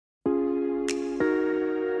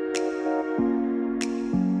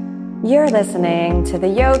You're listening to the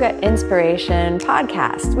Yoga Inspiration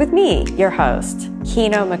Podcast with me, your host,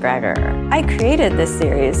 Kino McGregor. I created this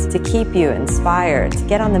series to keep you inspired to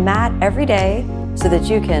get on the mat every day so that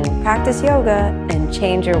you can practice yoga and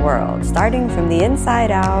change your world, starting from the inside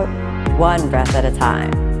out, one breath at a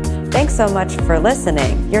time. Thanks so much for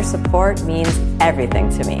listening. Your support means everything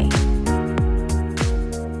to me.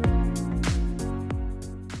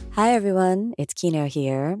 Hi, everyone. It's Kino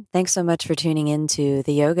here. Thanks so much for tuning in to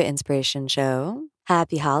the Yoga Inspiration Show.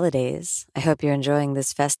 Happy holidays. I hope you're enjoying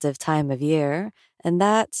this festive time of year and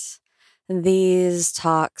that these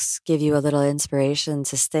talks give you a little inspiration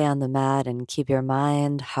to stay on the mat and keep your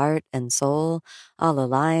mind, heart, and soul all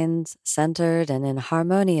aligned, centered, and in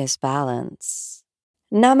harmonious balance.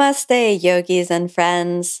 Namaste, yogis and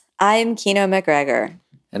friends. I'm Kino McGregor.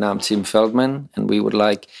 And I'm Tim Feldman, and we would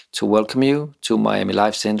like to welcome you to Miami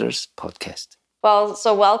Life Center's podcast. Well,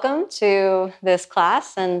 so welcome to this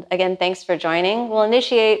class, and again, thanks for joining. We'll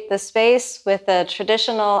initiate the space with a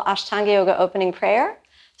traditional Ashtanga Yoga opening prayer.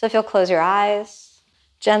 So if you'll close your eyes,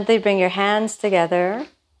 gently bring your hands together.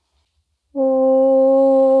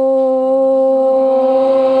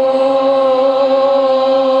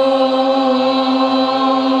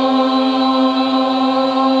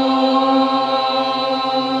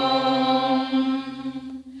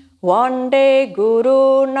 Vande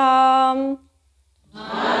Guru Nam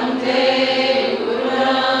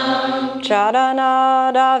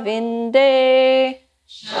Charana Ravinde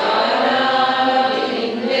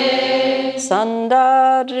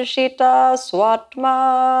Sandarshita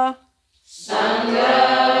Swatma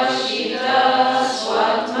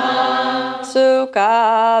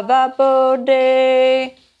Sukha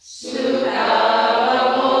Vapode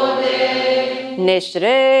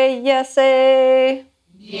Nishreyase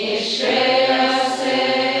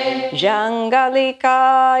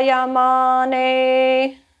Jangalika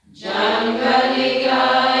Yamane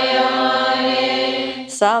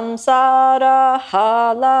Samsara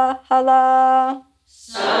Hala Hala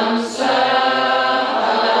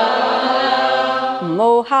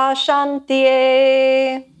Moha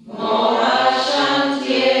Shantiye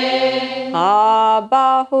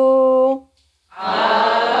Abahu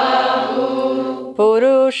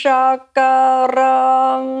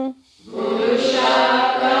Purushakaram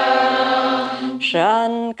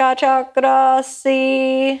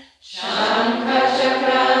Shankachakrasi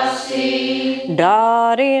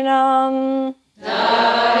Darinam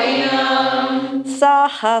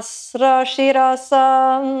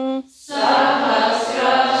Sahasrashirasam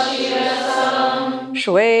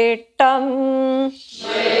Shwetam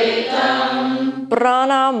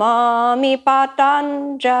Pranamami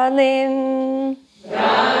Patanjalim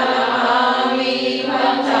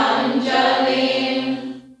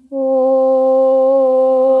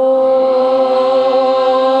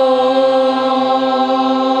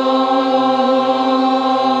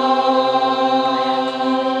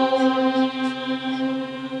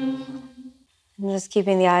Just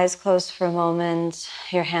keeping the eyes closed for a moment.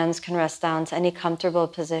 Your hands can rest down to any comfortable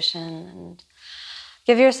position. And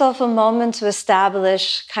give yourself a moment to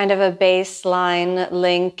establish kind of a baseline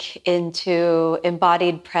link into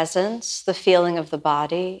embodied presence, the feeling of the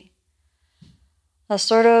body. A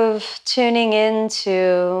sort of tuning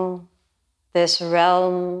into this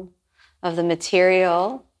realm of the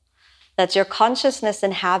material that your consciousness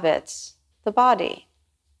inhabits, the body.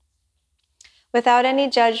 Without any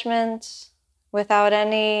judgment, without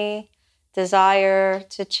any desire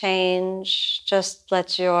to change, just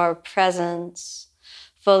let your presence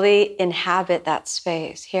fully inhabit that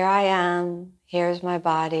space. Here I am, here's my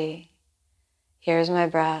body, here's my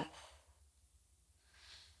breath.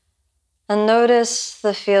 And notice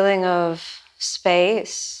the feeling of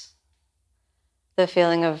space, the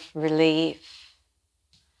feeling of relief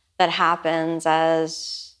that happens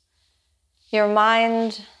as your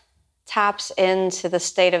mind taps into the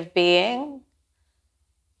state of being,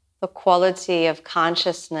 the quality of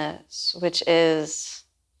consciousness, which is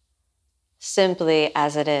simply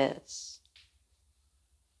as it is.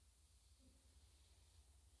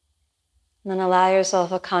 And then allow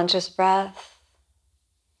yourself a conscious breath.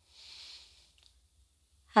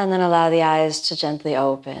 And then allow the eyes to gently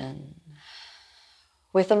open.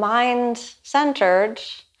 With the mind centered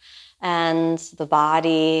and the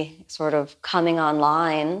body sort of coming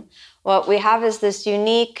online, what we have is this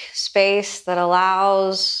unique space that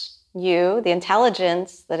allows you, the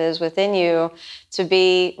intelligence that is within you, to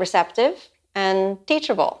be receptive and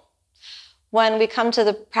teachable. When we come to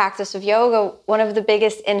the practice of yoga, one of the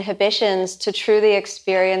biggest inhibitions to truly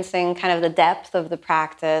experiencing kind of the depth of the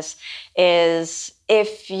practice is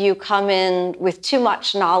if you come in with too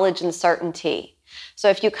much knowledge and certainty. So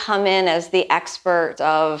if you come in as the expert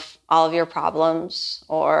of all of your problems,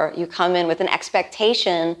 or you come in with an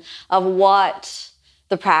expectation of what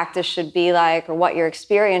the practice should be like or what your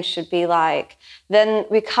experience should be like, then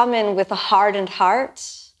we come in with a hardened heart.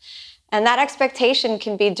 And that expectation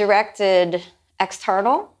can be directed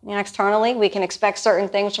externally. We can expect certain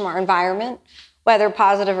things from our environment, whether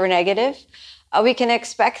positive or negative. We can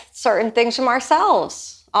expect certain things from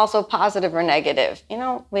ourselves, also positive or negative.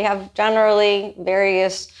 We have generally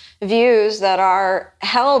various views that are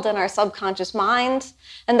held in our subconscious mind,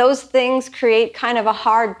 and those things create kind of a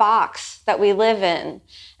hard box that we live in.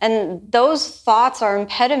 And those thoughts are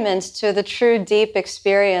impediments to the true deep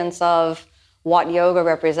experience of what yoga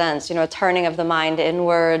represents, a turning of the mind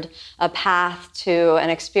inward, a path to an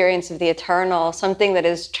experience of the eternal, something that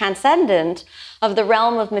is transcendent of the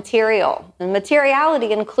realm of material. And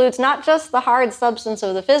materiality includes not just the hard substance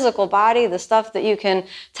of the physical body, the stuff that you can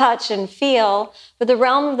touch and feel, but the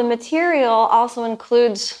realm of the material also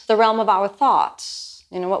includes the realm of our thoughts,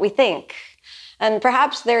 what we think. And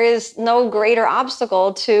perhaps there is no greater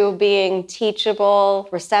obstacle to being teachable,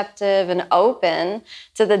 receptive, and open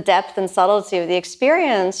to the depth and subtlety of the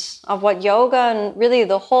experience of what yoga and really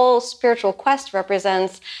the whole spiritual quest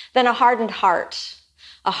represents than a hardened heart.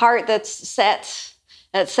 A heart that's set,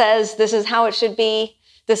 that says, this is how it should be,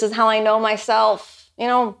 this is how I know myself,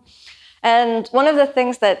 And one of the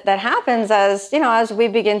things that happens as we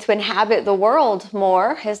begin to inhabit the world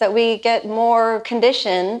more is that we get more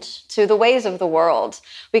conditioned to the ways of the world.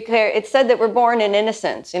 It's said that we're born in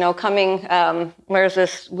innocence, where's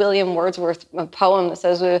this William Wordsworth poem that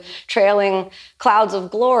says, with trailing clouds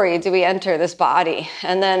of glory do we enter this body.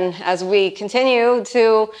 And then as we continue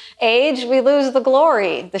to age, we lose the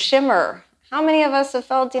glory, the shimmer. How many of us have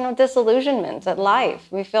felt, disillusionment at life?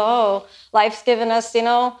 We feel, life's given us,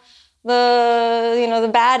 the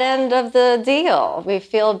bad end of the deal. We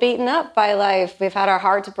feel beaten up by life. We've had our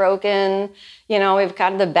hearts broken. We've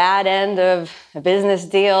got the bad end of a business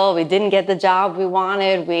deal. We didn't get the job we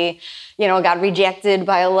wanted. We, got rejected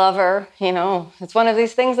by a lover. It's one of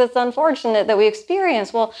these things that's unfortunate that we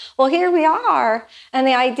experience. Well, here we are. And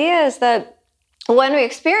the idea is that when we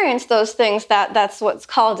experience those things, that's what's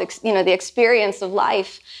called, the experience of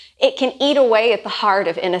life. It can eat away at the heart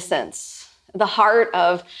of innocence. The heart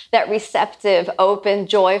of that receptive, open,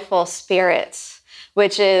 joyful spirit,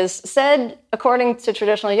 which is said, according to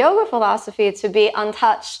traditional yoga philosophy, to be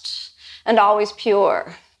untouched and always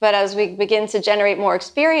pure. But as we begin to generate more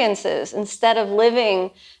experiences, instead of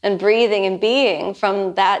living and breathing and being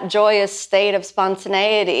from that joyous state of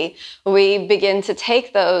spontaneity, we begin to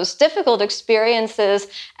take those difficult experiences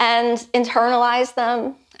and internalize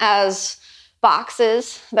them as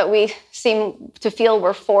boxes that we seem to feel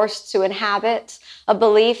we're forced to inhabit, a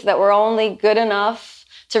belief that we're only good enough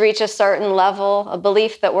to reach a certain level, a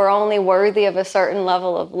belief that we're only worthy of a certain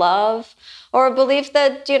level of love, or a belief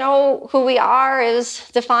that, who we are is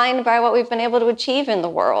defined by what we've been able to achieve in the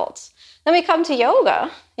world. Then we come to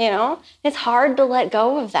yoga, it's hard to let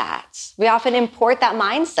go of that. We often import that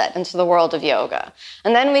mindset into the world of yoga.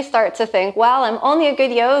 And then we start to think, well, I'm only a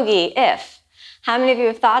good yogi if. How many of you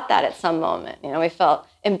have thought that at some moment? We felt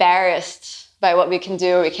embarrassed by what we can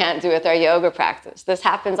do or we can't do with our yoga practice. This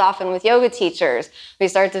happens often with yoga teachers. We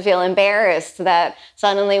start to feel embarrassed that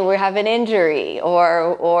suddenly we have an injury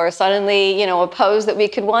or suddenly, a pose that we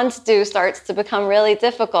could once do starts to become really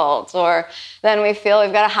difficult, or then we feel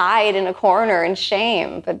we've got to hide in a corner in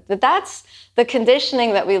shame. But that's the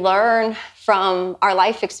conditioning that we learn from our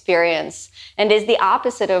life experience and is the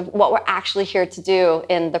opposite of what we're actually here to do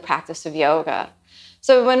in the practice of yoga.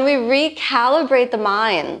 So when we recalibrate the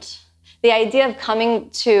mind, the idea of coming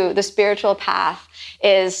to the spiritual path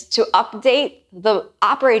is to update the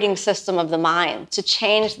operating system of the mind, to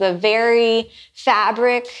change the very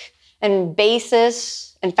fabric and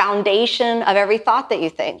basis and foundation of every thought that you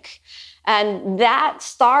think. And that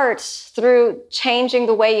starts through changing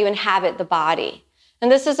the way you inhabit the body.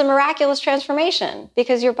 And this is a miraculous transformation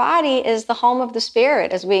because your body is the home of the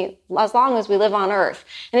spirit as long as we live on earth.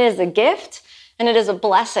 And it is a gift and it is a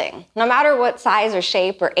blessing, no matter what size or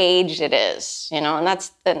shape or age it is,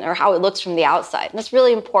 or how it looks from the outside. And that's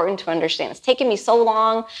really important to understand. It's taken me so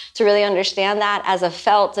long to really understand that as a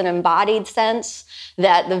felt and embodied sense,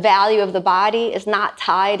 that the value of the body is not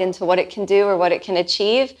tied into what it can do or what it can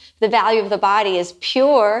achieve. The value of the body is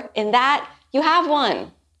pure in that you have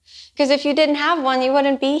one. Because if you didn't have one, you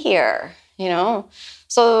wouldn't be here,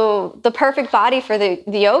 So the perfect body for the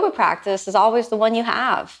yoga practice is always the one you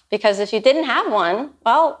have. Because if you didn't have one,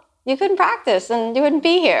 well, you couldn't practice and you wouldn't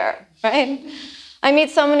be here, right? I meet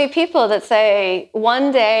so many people that say,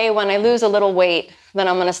 one day when I lose a little weight, then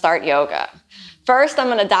I'm going to start yoga. First, I'm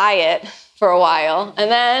going to diet for a while. And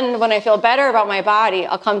then when I feel better about my body,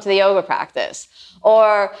 I'll come to the yoga practice.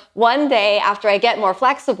 Or one day after I get more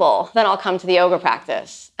flexible, then I'll come to the yoga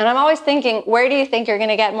practice. And I'm always thinking, where do you think you're going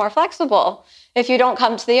to get more flexible if you don't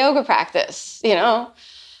come to the yoga practice, you know?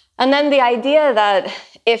 And then the idea that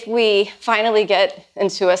if we finally get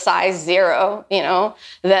into a size 0, you know,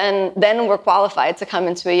 then we're qualified to come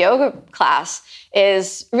into a yoga class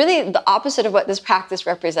is really the opposite of what this practice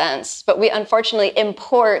represents. But we unfortunately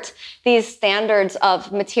import these standards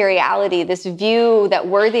of materiality, this view that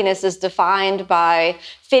worthiness is defined by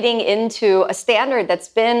fitting into a standard that's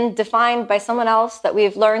been defined by someone else that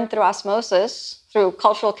we've learned through osmosis, through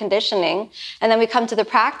cultural conditioning. And then we come to the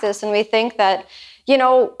practice and we think that, you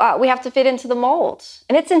know, we have to fit into the mold.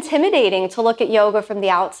 And it's intimidating to look at yoga from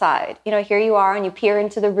the outside. You know, here you are and you peer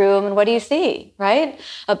into the room and what do you see, right?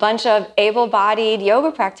 A bunch of able-bodied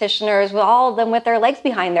yoga practitioners with all of them with their legs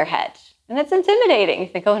behind their head. And it's intimidating. You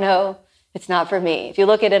think, oh no, it's not for me. If you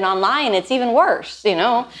look at it online, it's even worse, you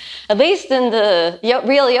know? At least in the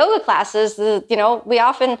real yoga classes, you know, we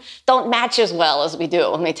often don't match as well as we do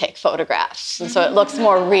when we take photographs. And so it looks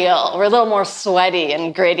more real. We're a little more sweaty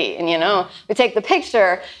and gritty. And, you know, we take the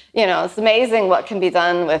picture, you know, it's amazing what can be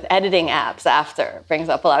done with editing apps after. It brings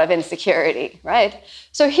up a lot of insecurity, right?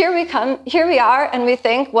 So here we are, and we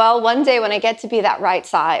think, well, one day when I get to be that right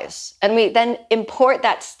size, and we then import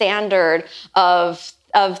that standard of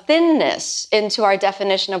thinness into our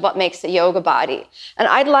definition of what makes a yoga body. And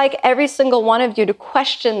I'd like every single one of you to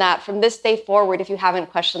question that from this day forward if you haven't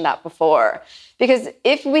questioned that before. Because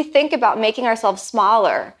if we think about making ourselves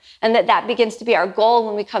smaller and that begins to be our goal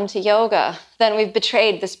when we come to yoga, then we've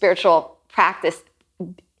betrayed the spiritual practice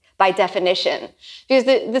by definition. Because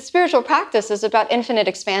the spiritual practice is about infinite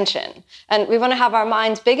expansion. And we want to have our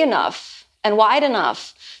minds big enough and wide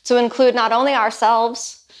enough to include not only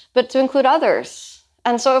ourselves, but to include others.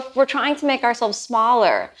 And so if we're trying to make ourselves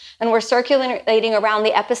smaller and we're circulating around the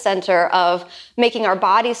epicenter of making our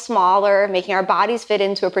bodies smaller, making our bodies fit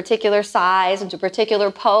into a particular size, into a particular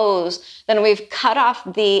pose, then we've cut off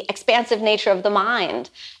the expansive nature of the mind.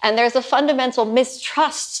 And there's a fundamental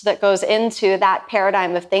mistrust that goes into that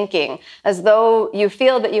paradigm of thinking, as though you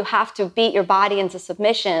feel that you have to beat your body into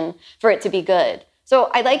submission for it to be good. So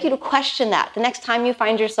I'd like you to question that. The next time you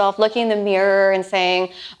find yourself looking in the mirror and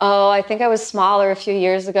saying, oh, I think I was smaller a few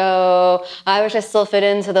years ago. I wish I still fit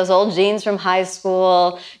into those old jeans from high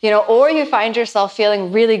school. You know, or you find yourself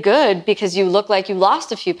feeling really good because you look like you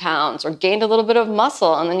lost a few pounds or gained a little bit of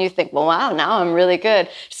muscle. And then you think, well, wow, now I'm really good.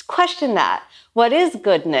 Just question that. What is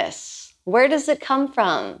goodness? Where does it come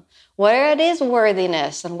from? Where it is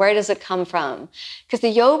worthiness and where does it come from? Because the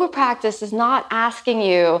yoga practice is not asking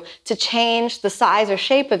you to change the size or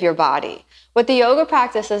shape of your body. What the yoga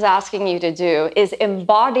practice is asking you to do is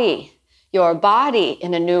embody your body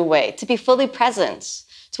in a new way, to be fully present,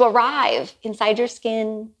 to arrive inside your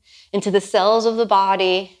skin, into the cells of the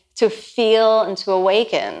body, to feel and to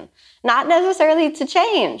awaken, not necessarily to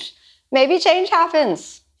change. Maybe change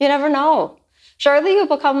happens. You never know. Surely you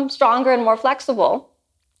become stronger and more flexible.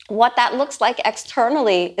 What that looks like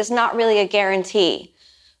externally is not really a guarantee.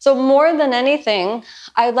 So more than anything,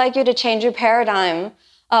 I'd like you to change your paradigm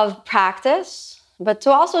of practice, but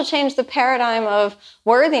to also change the paradigm of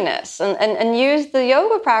worthiness and use the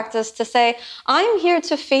yoga practice to say, I'm here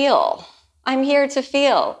to feel. I'm here to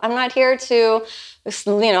feel. I'm not here to,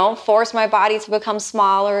 you know, force my body to become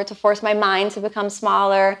smaller, to force my mind to become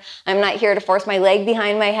smaller. I'm not here to force my leg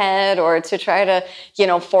behind my head or to try to, you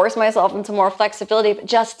know, force myself into more flexibility, but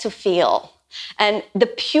just to feel. And the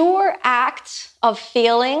pure act of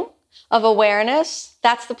feeling, of awareness,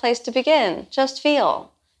 that's the place to begin. Just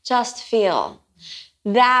feel. Just feel.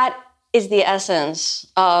 That is the essence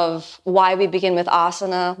of why we begin with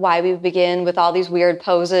asana, why we begin with all these weird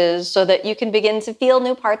poses, so that you can begin to feel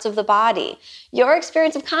new parts of the body. Your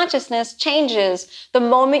experience of consciousness changes the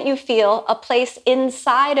moment you feel a place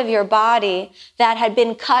inside of your body that had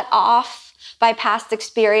been cut off by past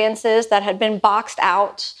experiences, that had been boxed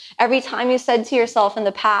out. Every time you said to yourself in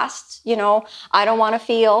the past, you know, I don't want to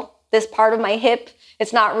feel this part of my hip,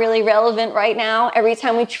 it's not really relevant right now. Every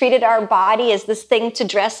time we treated our body as this thing to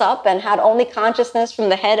dress up and had only consciousness from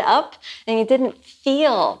the head up, and you didn't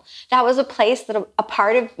feel, that was a place that a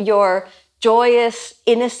part of your joyous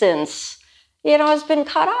innocence, you know, has been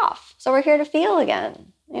cut off. So we're here to feel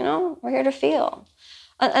again, you know, we're here to feel.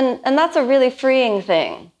 And that's a really freeing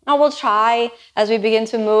thing. Now we'll try, as we begin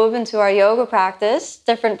to move into our yoga practice,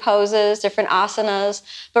 different poses, different asanas,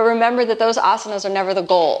 but remember that those asanas are never the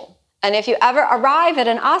goal. And if you ever arrive at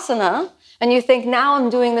an asana and you think, now I'm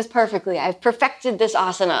doing this perfectly, I've perfected this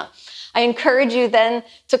asana, I encourage you then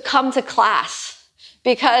to come to class,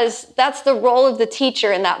 because that's the role of the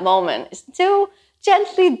teacher in that moment, is to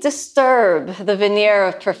gently disturb the veneer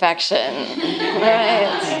of perfection,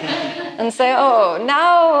 right? And say, oh,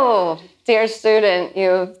 now, dear student,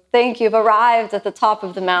 you think you've arrived at the top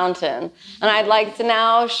of the mountain. And I'd like to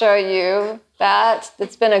now show you that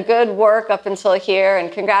it's been a good work up until here,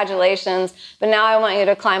 and congratulations. But now I want you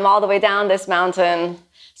to climb all the way down this mountain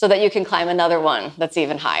so that you can climb another one that's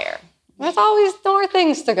even higher. There's always more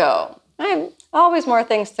things to go, right? Always more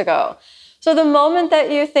things to go. So the moment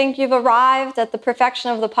that you think you've arrived at the perfection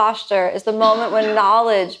of the posture is the moment when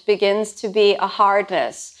knowledge begins to be a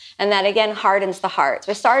hardness, and that again hardens the heart.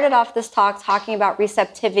 So I started off this talk talking about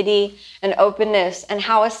receptivity and openness, and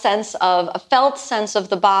how a felt sense of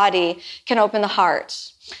the body can open the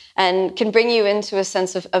heart and can bring you into a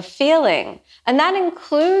sense of feeling. And that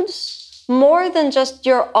includes more than just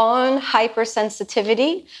your own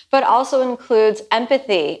hypersensitivity, but also includes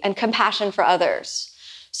empathy and compassion for others.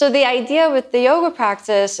 So the idea with the yoga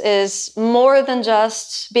practice is more than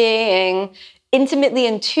just being intimately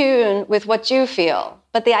in tune with what you feel.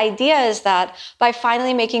 But the idea is that by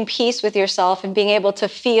finally making peace with yourself and being able to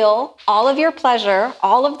feel all of your pleasure,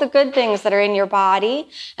 all of the good things that are in your body,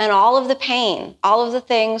 and all of the pain, all of the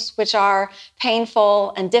things which are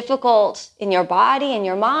painful and difficult in your body and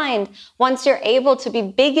your mind, once you're able to be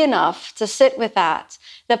big enough to sit with that,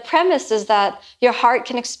 the premise is that your heart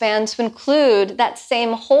can expand to include that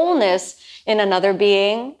same wholeness in another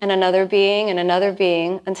being and another being and another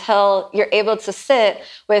being, until you're able to sit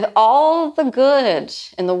with all the good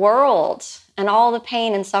in the world and all the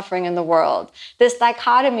pain and suffering in the world. This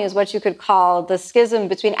dichotomy is what you could call the schism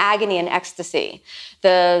between agony and ecstasy,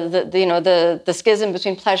 the schism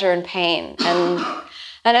between pleasure and pain.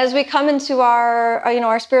 And as we come into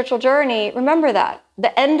our spiritual journey, remember that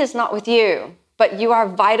the end is not with you, but you are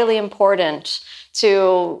vitally important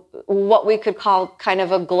to what we could call kind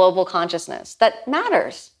of a global consciousness that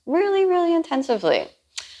matters really, really intensively.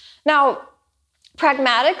 Now,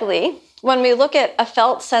 pragmatically, when we look at a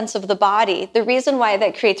felt sense of the body, the reason why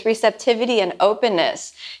that creates receptivity and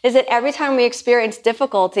openness is that every time we experience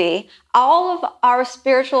difficulty, all of our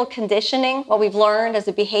spiritual conditioning, what we've learned as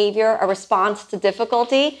a behavior, a response to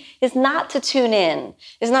difficulty, is not to tune in,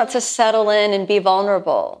 is not to settle in and be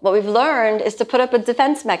vulnerable. What we've learned is to put up a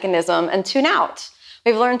defense mechanism and tune out.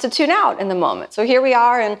 We've learned to tune out in the moment. So here we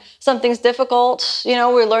are and something's difficult. We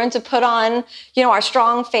learn to put on, our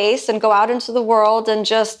strong face and go out into the world and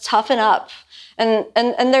just toughen up. And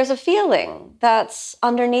there's a feeling that's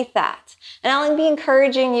underneath that. And I'll be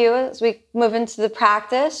encouraging you as we move into the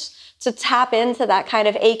practice to tap into that kind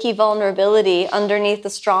of achy vulnerability underneath the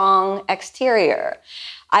strong exterior.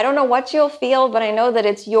 I don't know what you'll feel, but I know that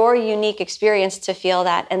it's your unique experience to feel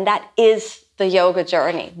that. And that is the yoga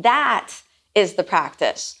journey. That is the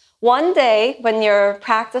practice. One day, when you're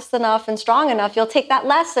practiced enough and strong enough, you'll take that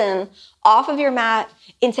lesson off of your mat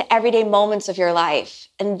into everyday moments of your life.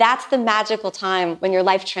 And that's the magical time when your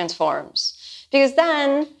life transforms. Because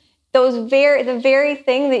then, the very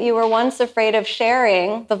thing that you were once afraid of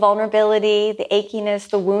sharing, the vulnerability, the achiness,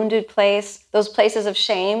 the wounded place, those places of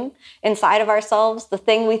shame inside of ourselves, the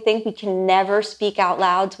thing we think we can never speak out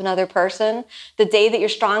loud to another person, the day that you're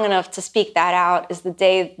strong enough to speak that out is the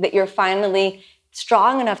day that you're finally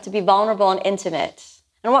strong enough to be vulnerable and intimate.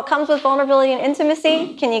 And what comes with vulnerability and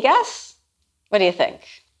intimacy? Can you guess? What do you think?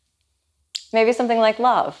 Maybe something like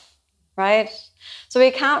love, right? So we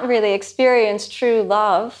can't really experience true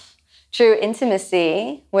love, true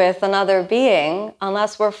intimacy with another being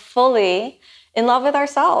unless we're fully in love with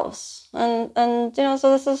ourselves. And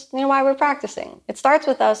so this is why we're practicing. It starts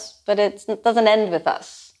with us, but it doesn't end with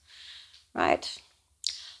us, right?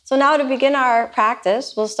 So now to begin our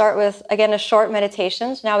practice, we'll start with, again, a short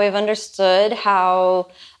meditation. So now we've understood how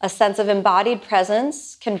a sense of embodied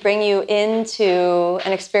presence can bring you into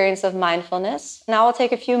an experience of mindfulness. Now we'll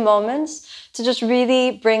take a few moments to just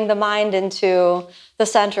really bring the mind into the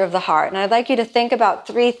center of the heart. And I'd like you to think about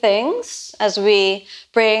three things as we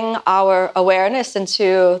bring our awareness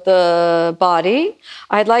into the body.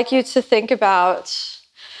 I'd like you to think about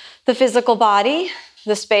the physical body,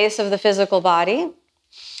 the space of the physical body,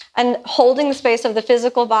 and holding the space of the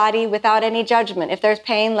physical body without any judgment. If there's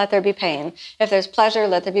pain, let there be pain. If there's pleasure,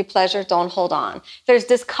 let there be pleasure. Don't hold on. If there's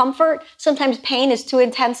discomfort, sometimes pain is too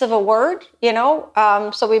intense of a word,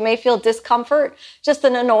 so we may feel discomfort, just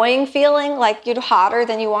an annoying feeling like you're hotter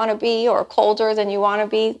than you want to be or colder than you want to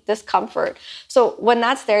be, discomfort. So when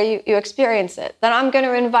that's there, you experience it. Then I'm going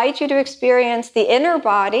to invite you to experience the inner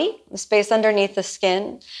body, the space underneath the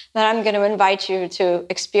skin. Then I'm going to invite you to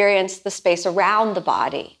experience the space around the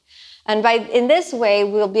body. And in this way,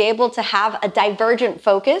 we'll be able to have a divergent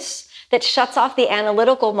focus that shuts off the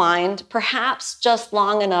analytical mind, perhaps just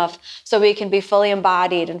long enough so we can be fully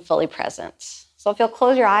embodied and fully present. So if you'll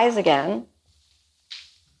close your eyes again.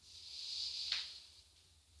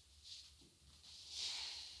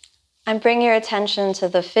 And bring your attention to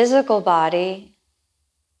the physical body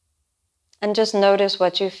and just notice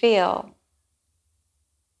what you feel.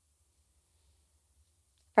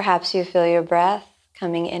 Perhaps you feel your breath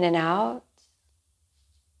coming in and out.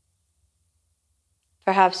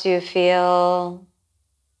 Perhaps you feel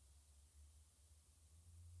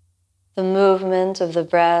the movement of the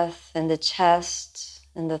breath in the chest,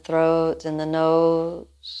 in the throat, in the nose.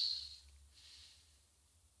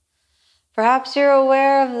 Perhaps you're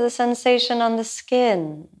aware of the sensation on the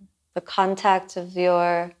skin, the contact of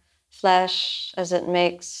your flesh as it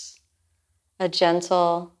makes a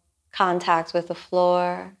gentle contact with the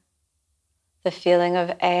floor, the feeling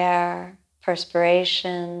of air,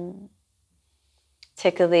 perspiration,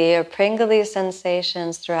 tickly or pringly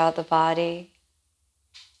sensations throughout the body.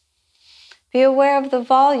 Be aware of the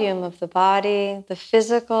volume of the body, the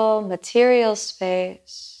physical, material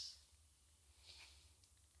space.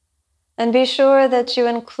 And be sure that you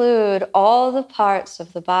include all the parts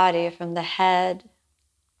of the body from the head,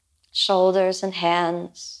 shoulders and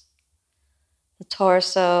hands, the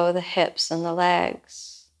torso, the hips and the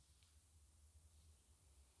legs.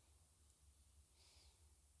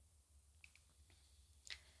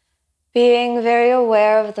 Being very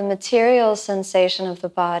aware of the material sensation of the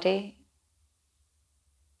body.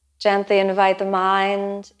 Gently invite the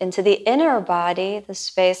mind into the inner body, the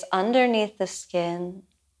space underneath the skin.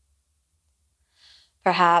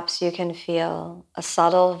 Perhaps you can feel a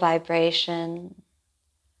subtle vibration,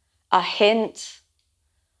 a hint,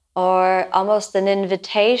 or almost an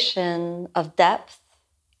invitation of depth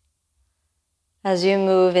as you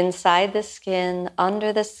move inside the skin,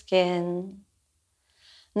 under the skin,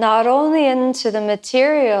 not only into the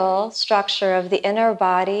material structure of the inner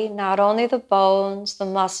body, not only the bones, the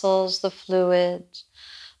muscles, the fluid,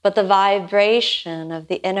 but the vibration of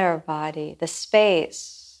the inner body, the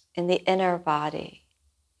space in the inner body,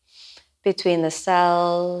 between the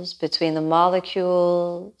cells, between the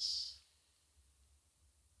molecules,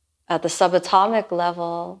 at the subatomic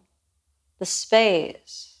level, the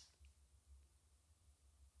space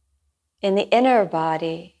in the inner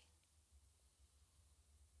body,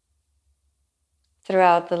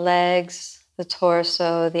 throughout the legs, the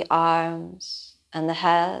torso, the arms, and the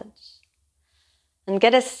head. And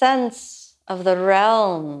get a sense of the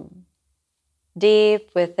realm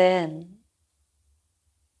deep within.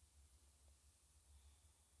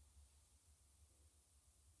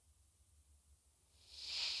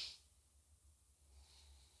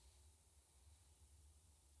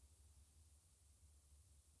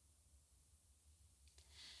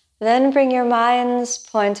 Then bring your mind's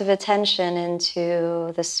point of attention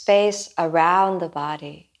into the space around the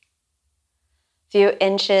body. A few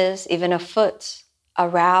inches, even a foot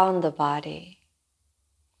around the body.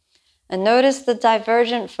 And notice the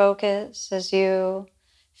divergent focus as you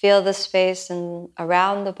feel the space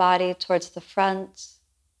around the body towards the front.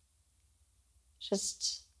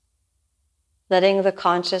 Just letting the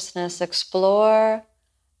consciousness explore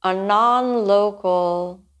a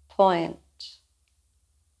non-local point.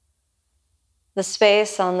 The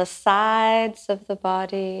space on the sides of the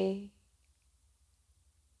body,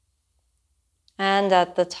 and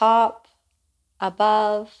at the top,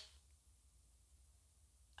 above,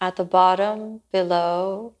 at the bottom,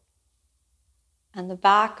 below, and the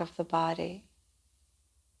back of the body.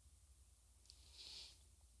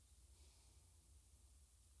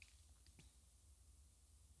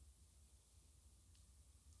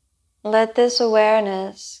 Let this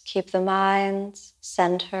awareness keep the mind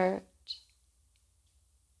centered.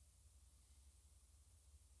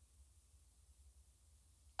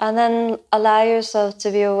 And then allow yourself to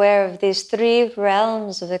be aware of these three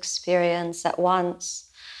realms of experience at once.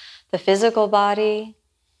 The physical body,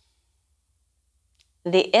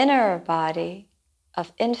 the inner body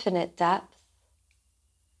of infinite depth,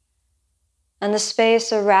 and the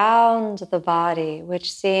space around the body,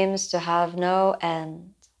 which seems to have no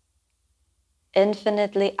end,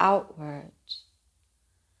 infinitely outward,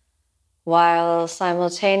 while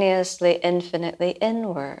simultaneously infinitely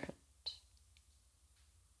inward.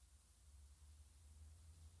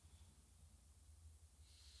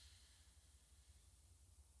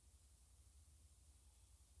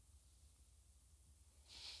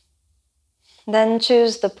 Then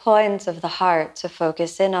choose the point of the heart to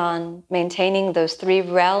focus in on, maintaining those three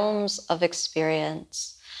realms of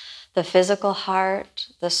experience. The physical heart,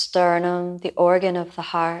 the sternum, the organ of the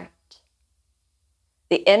heart.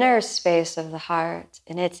 the inner space of the heart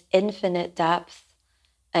in its infinite depth,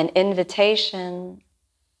 an invitation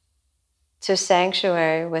to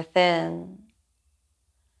sanctuary within,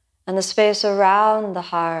 and the space around the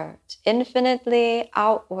heart, infinitely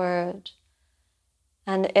outward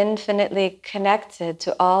and infinitely connected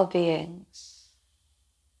to all beings.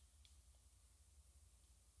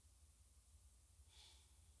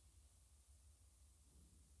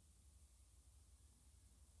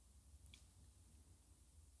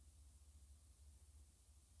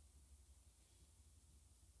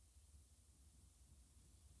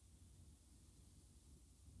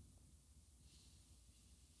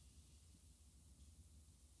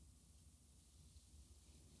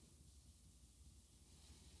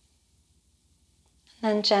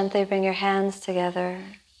 Then gently bring your hands together.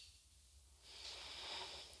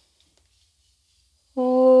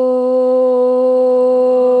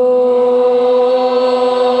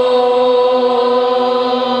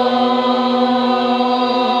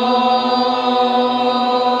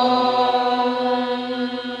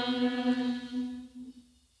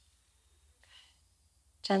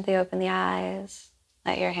 Gently open the eyes.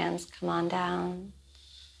 Let your hands come on down.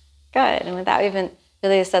 Good. And with that, we've been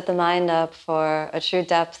really set the mind up for a true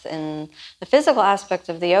depth in the physical aspect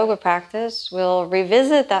of the yoga practice. We'll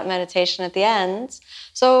revisit that meditation at the end.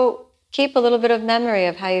 So keep a little bit of memory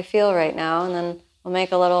of how you feel right now, and then we'll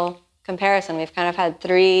make a little comparison. We've kind of had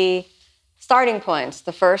 3 starting points.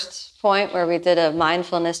 The first point where we did a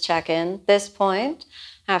mindfulness check-in, this point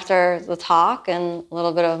after the talk and a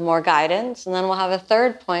little bit of more guidance, and then we'll have a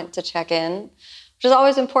third point to check in, which is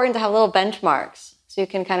always important to have little benchmarks. So you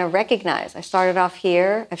can kind of recognize, I started off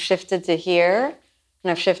here, I've shifted to here, and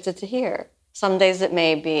I've shifted to here. Some days it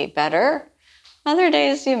may be better. Other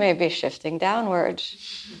days you may be shifting downward.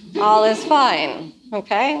 All is fine,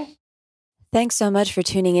 okay? Thanks so much for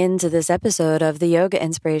tuning in to this episode of the Yoga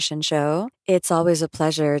Inspiration Show. It's always a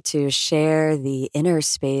pleasure to share the inner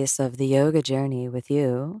space of the yoga journey with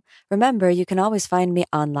you. Remember, you can always find me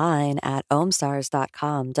online at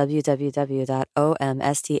omstars.com,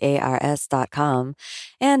 www.omstars.com,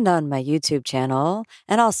 and on my YouTube channel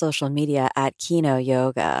and all social media at Kino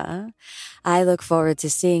Yoga. I look forward to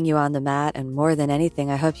seeing you on the mat, and more than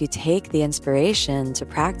anything, I hope you take the inspiration to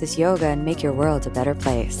practice yoga and make your world a better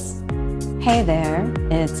place. Hey there,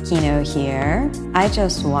 it's Kino here. I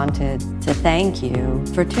just wanted to thank you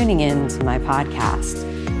for tuning in to my podcast.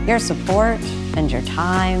 Your support and your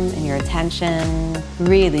time and your attention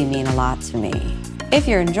really mean a lot to me. If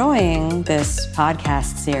you're enjoying this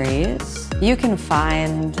podcast series, you can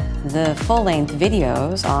find the full-length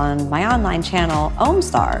videos on my online channel,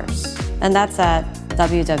 OmStars, and that's at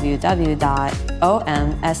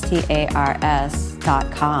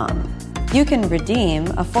www.omstars.com. You can redeem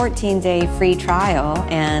a 14-day free trial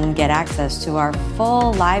and get access to our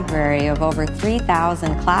full library of over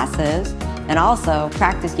 3,000 classes, and also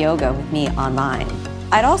practice yoga with me online.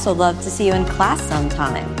 I'd also love to see you in class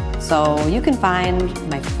sometime. So you can find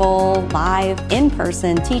my full live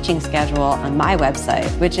in-person teaching schedule on my website,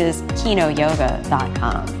 which is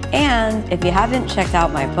kinoyoga.com. And if you haven't checked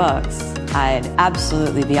out my books, I'd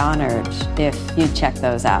absolutely be honored if you'd check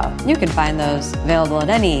those out. You can find those available at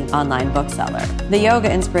any online bookseller. The Yoga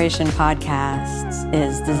Inspiration Podcast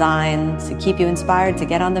is designed to keep you inspired to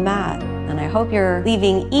get on the mat. And I hope you're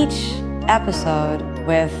leaving each episode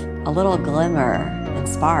with a little glimmer and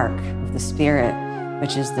spark of the spirit,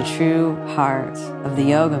 which is the true heart of the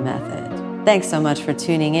yoga method. Thanks so much for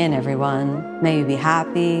tuning in, everyone. May you be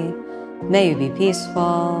happy. May you be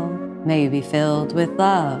peaceful. May you be filled with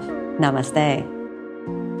love. Namaste.